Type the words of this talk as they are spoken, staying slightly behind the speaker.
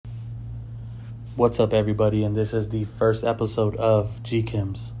What's up, everybody? And this is the first episode of G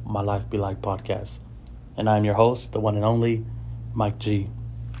Kim's My Life Be Like podcast. And I'm your host, the one and only Mike G.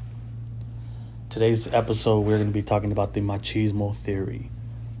 Today's episode, we're going to be talking about the machismo theory.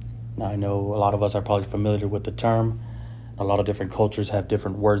 Now, I know a lot of us are probably familiar with the term. A lot of different cultures have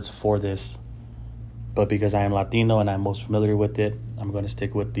different words for this. But because I am Latino and I'm most familiar with it, I'm going to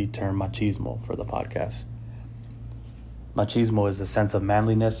stick with the term machismo for the podcast. Machismo is the sense of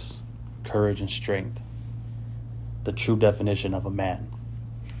manliness, courage, and strength. The true definition of a man.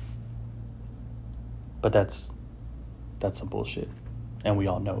 But that's some bullshit. And we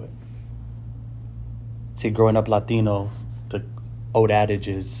all know it. See, growing up Latino, the old adage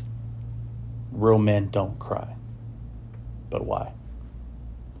is, real men don't cry. But why?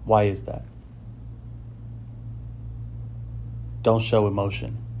 Why is that? Don't show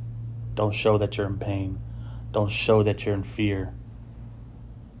emotion. Don't show that you're in pain. Don't show that you're in fear.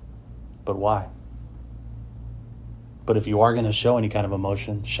 But why? But if you are going to show any kind of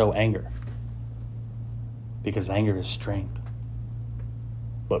emotion, show anger. Because anger is strength.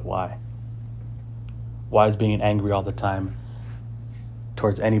 But why? Why is being angry all the time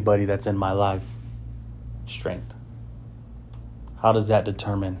towards anybody that's in my life strength? How does that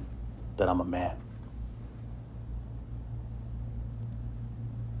determine that I'm a man?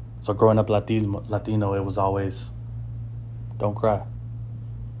 So growing up Latino, it was always, don't cry.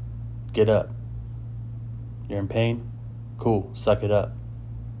 Get up. You're in pain? Cool. Suck it up.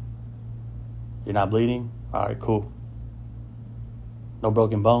 You're not bleeding? All right, cool. No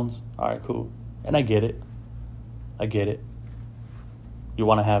broken bones? All right, cool. And I get it. You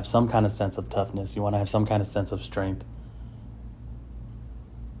want to have some kind of sense of toughness. You want to have some kind of sense of strength.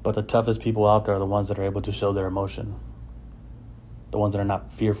 But the toughest people out there are the ones that are able to show their emotion. The ones that are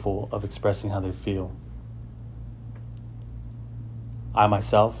not fearful of expressing how they feel. I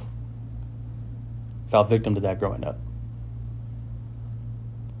myself fell victim to that growing up.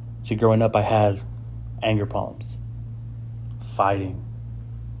 See, growing up, I had anger problems, fighting,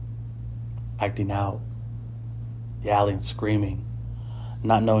 acting out, yelling, screaming,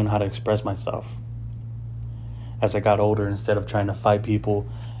 not knowing how to express myself. As I got older, instead of trying to fight people,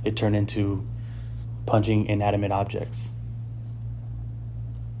 it turned into punching inanimate objects.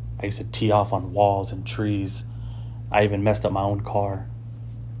 I used to tee off on walls and trees. I even messed up my own car.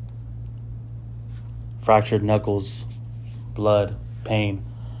 Fractured knuckles, blood, pain,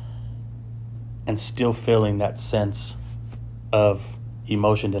 and still feeling that sense of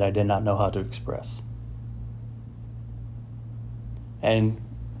emotion that I did not know how to express. And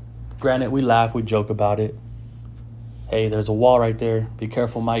granted, we laugh, we joke about it. Hey, there's a wall right there. Be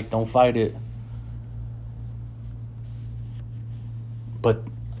careful, Mike, don't fight it. But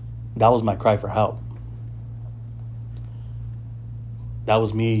that was my cry for help. That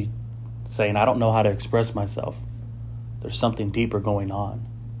was me saying, I don't know how to express myself. There's something deeper going on.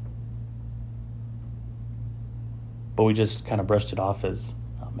 But we just kind of brushed it off as,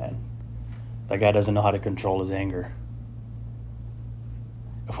 oh man, that guy doesn't know how to control his anger.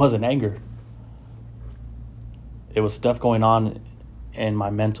 It wasn't anger. It was stuff going on in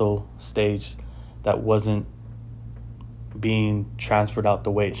my mental stage that wasn't being transferred out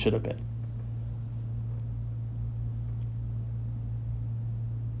the way it should have been.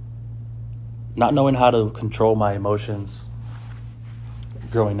 Not knowing how to control my emotions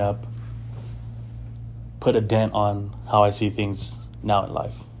growing up put a dent on how I see things now in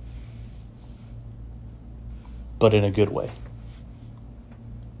life. But in a good way.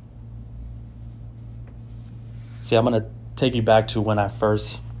 See, I'm going to take you back to when I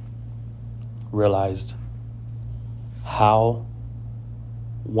first realized how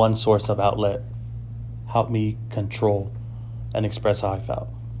one source of outlet helped me control and express how I felt.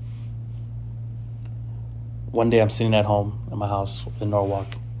 One day I'm sitting at home in my house in Norwalk,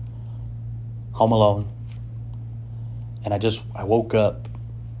 home alone, and I woke up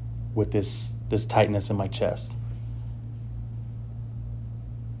with this tightness in my chest.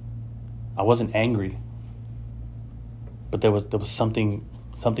 I wasn't angry, but there was something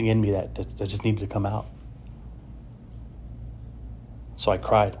in me that just needed to come out. So I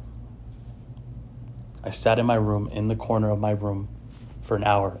cried. I sat in my room, in the corner of my room, for an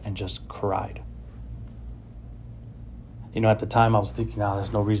hour and just cried. You know, at the time I was thinking,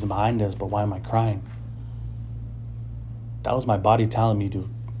 there's no reason behind this, but why am I crying? That was my body telling me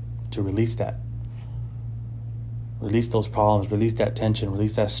to release that. Release those problems, release that tension,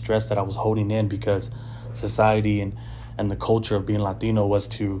 release that stress that I was holding in because society and the culture of being Latino was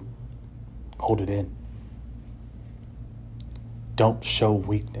to hold it in. Don't show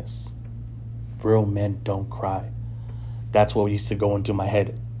weakness. Real men don't cry. That's what used to go into my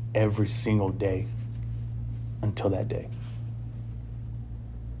head every single day until that day.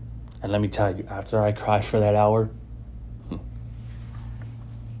 And let me tell you, after I cried for that hour,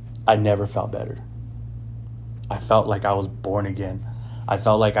 I never felt better. I felt like I was born again. I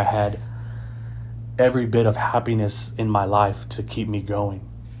felt like I had every bit of happiness in my life to keep me going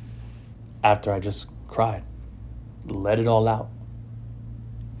after I just cried. Let it all out.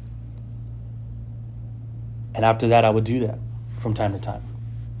 And after that, I would do that from time to time.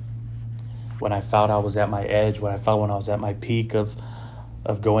 When I felt I was at my edge, when I was at my peak of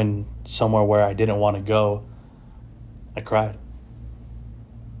going somewhere where I didn't want to go, I cried.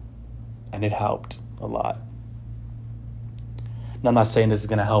 And it helped a lot. Now, I'm not saying this is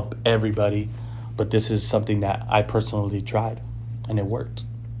going to help everybody, but this is something that I personally tried, and it worked.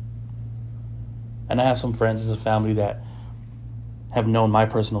 And I have some friends and family that have known my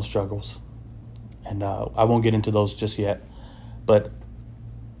personal struggles. And I won't get into those just yet, but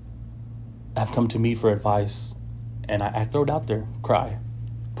have come to me for advice, and I throw it out there. Cry.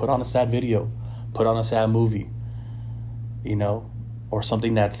 Put on a sad video. Put on a sad movie. Or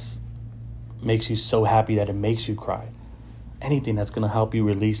something that's makes you so happy that it makes you cry. Anything that's going to help you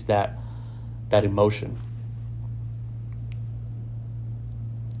release that emotion.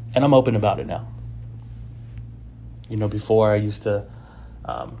 And I'm open about it now. Before I used to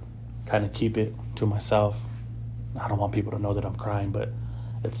kind of keep it to myself. I don't want people to know that I'm crying, but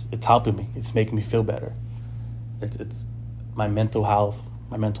it's helping me. It's making me feel better. It's my mental health,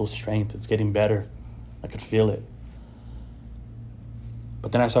 my mental strength. It's getting better. I could feel it.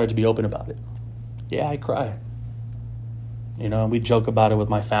 But then I started to be open about it. Yeah, I cry. And we joke about it with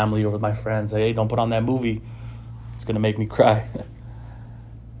my family or with my friends. Hey, don't put on that movie. It's going to make me cry.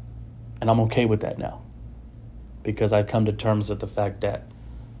 And I'm okay with that now. Because I've come to terms with the fact that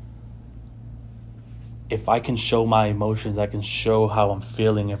if I can show my emotions, I can show how I'm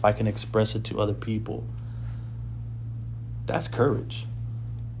feeling, if I can express it to other people, that's courage.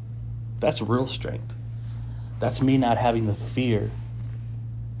 That's real strength. That's me not having the fear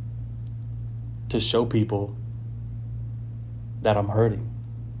to show people that I'm hurting.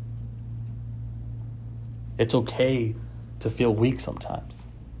 It's okay to feel weak sometimes.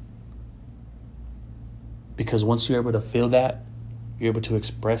 Because once you're able to feel that, you're able to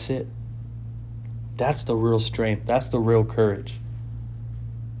express it, that's the real strength. That's the real courage.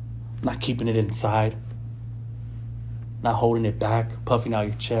 Not keeping it inside. Not holding it back, puffing out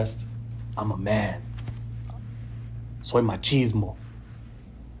your chest. I'm a man. Soy machismo.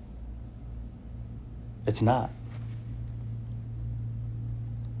 It's not.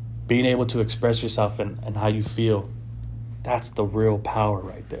 Being able to express yourself and how you feel, that's the real power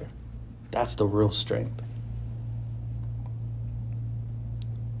right there. That's the real strength.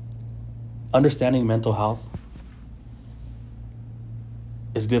 Understanding mental health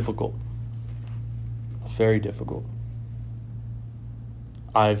is difficult. Very difficult.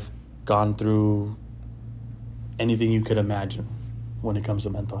 I've gone through anything you could imagine when it comes to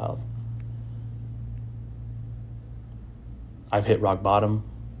mental health. I've hit rock bottom.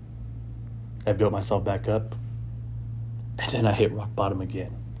 I've built myself back up. And then I hit rock bottom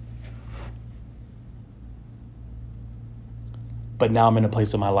again. But now I'm in a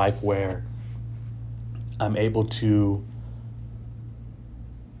place in my life where I'm able to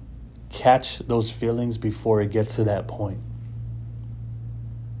catch those feelings before it gets to that point.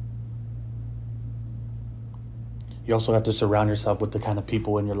 You also have to surround yourself with the kind of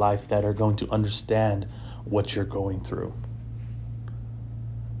people in your life that are going to understand what you're going through.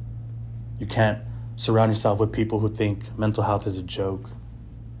 You can't surround yourself with people who think mental health is a joke.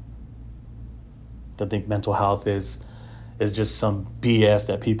 That think mental health is just some BS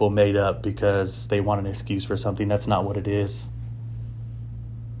that people made up because they want an excuse for something. That's not what it is.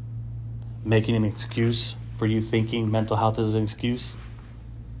 Making an excuse for you thinking mental health is an excuse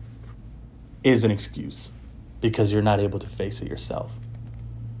because you're not able to face it yourself.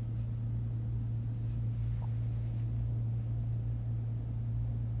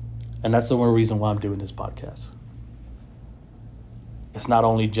 And that's the one reason why I'm doing this podcast. It's not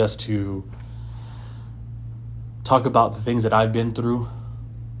only just to talk about the things that I've been through,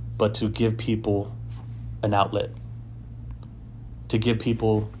 but to give people an outlet. To give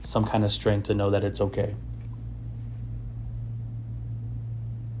people some kind of strength to know that it's okay.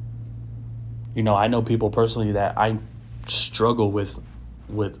 I know people personally that I struggle with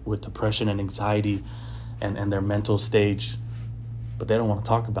depression and anxiety and their mental stage, but they don't want to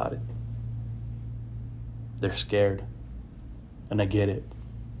talk about it. They're scared. And I get it.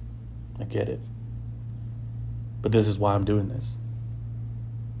 But this is why I'm doing this.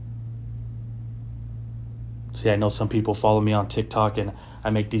 See, I know some people follow me on TikTok, and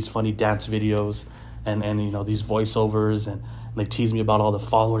I make these funny dance videos and these voiceovers, and they tease me about all the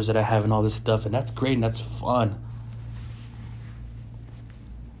followers that I have and all this stuff, and that's great and that's fun.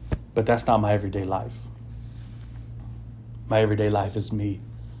 But that's not my everyday life. My everyday life is me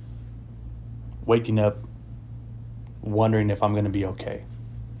waking up wondering if I'm going to be okay,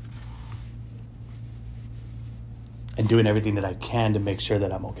 and doing everything that I can to make sure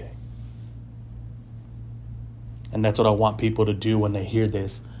that I'm okay. And that's what I want people to do when they hear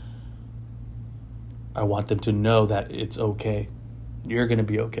this. I want them to know that it's okay. You're going to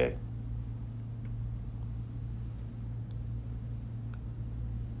be okay.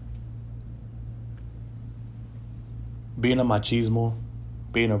 Being a machismo,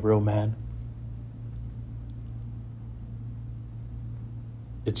 being a real man,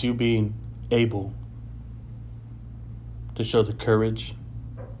 it's you being able to show the courage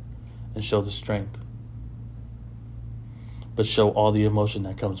and show the strength, but show all the emotion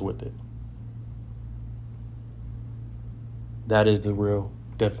that comes with it. That is the real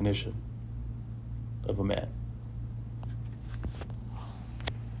definition of a man.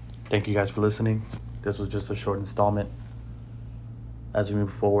 Thank you guys for listening. This was just a short installment. As we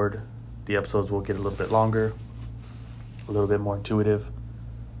move forward, the episodes will get a little bit longer, a little bit more intuitive,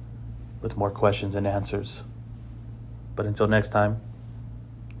 with more questions and answers. But until next time,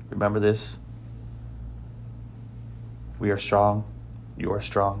 remember this. We are strong, you are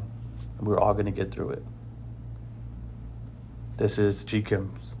strong, and we're all going to get through it. This is G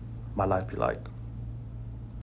Kim's My Life Be Like.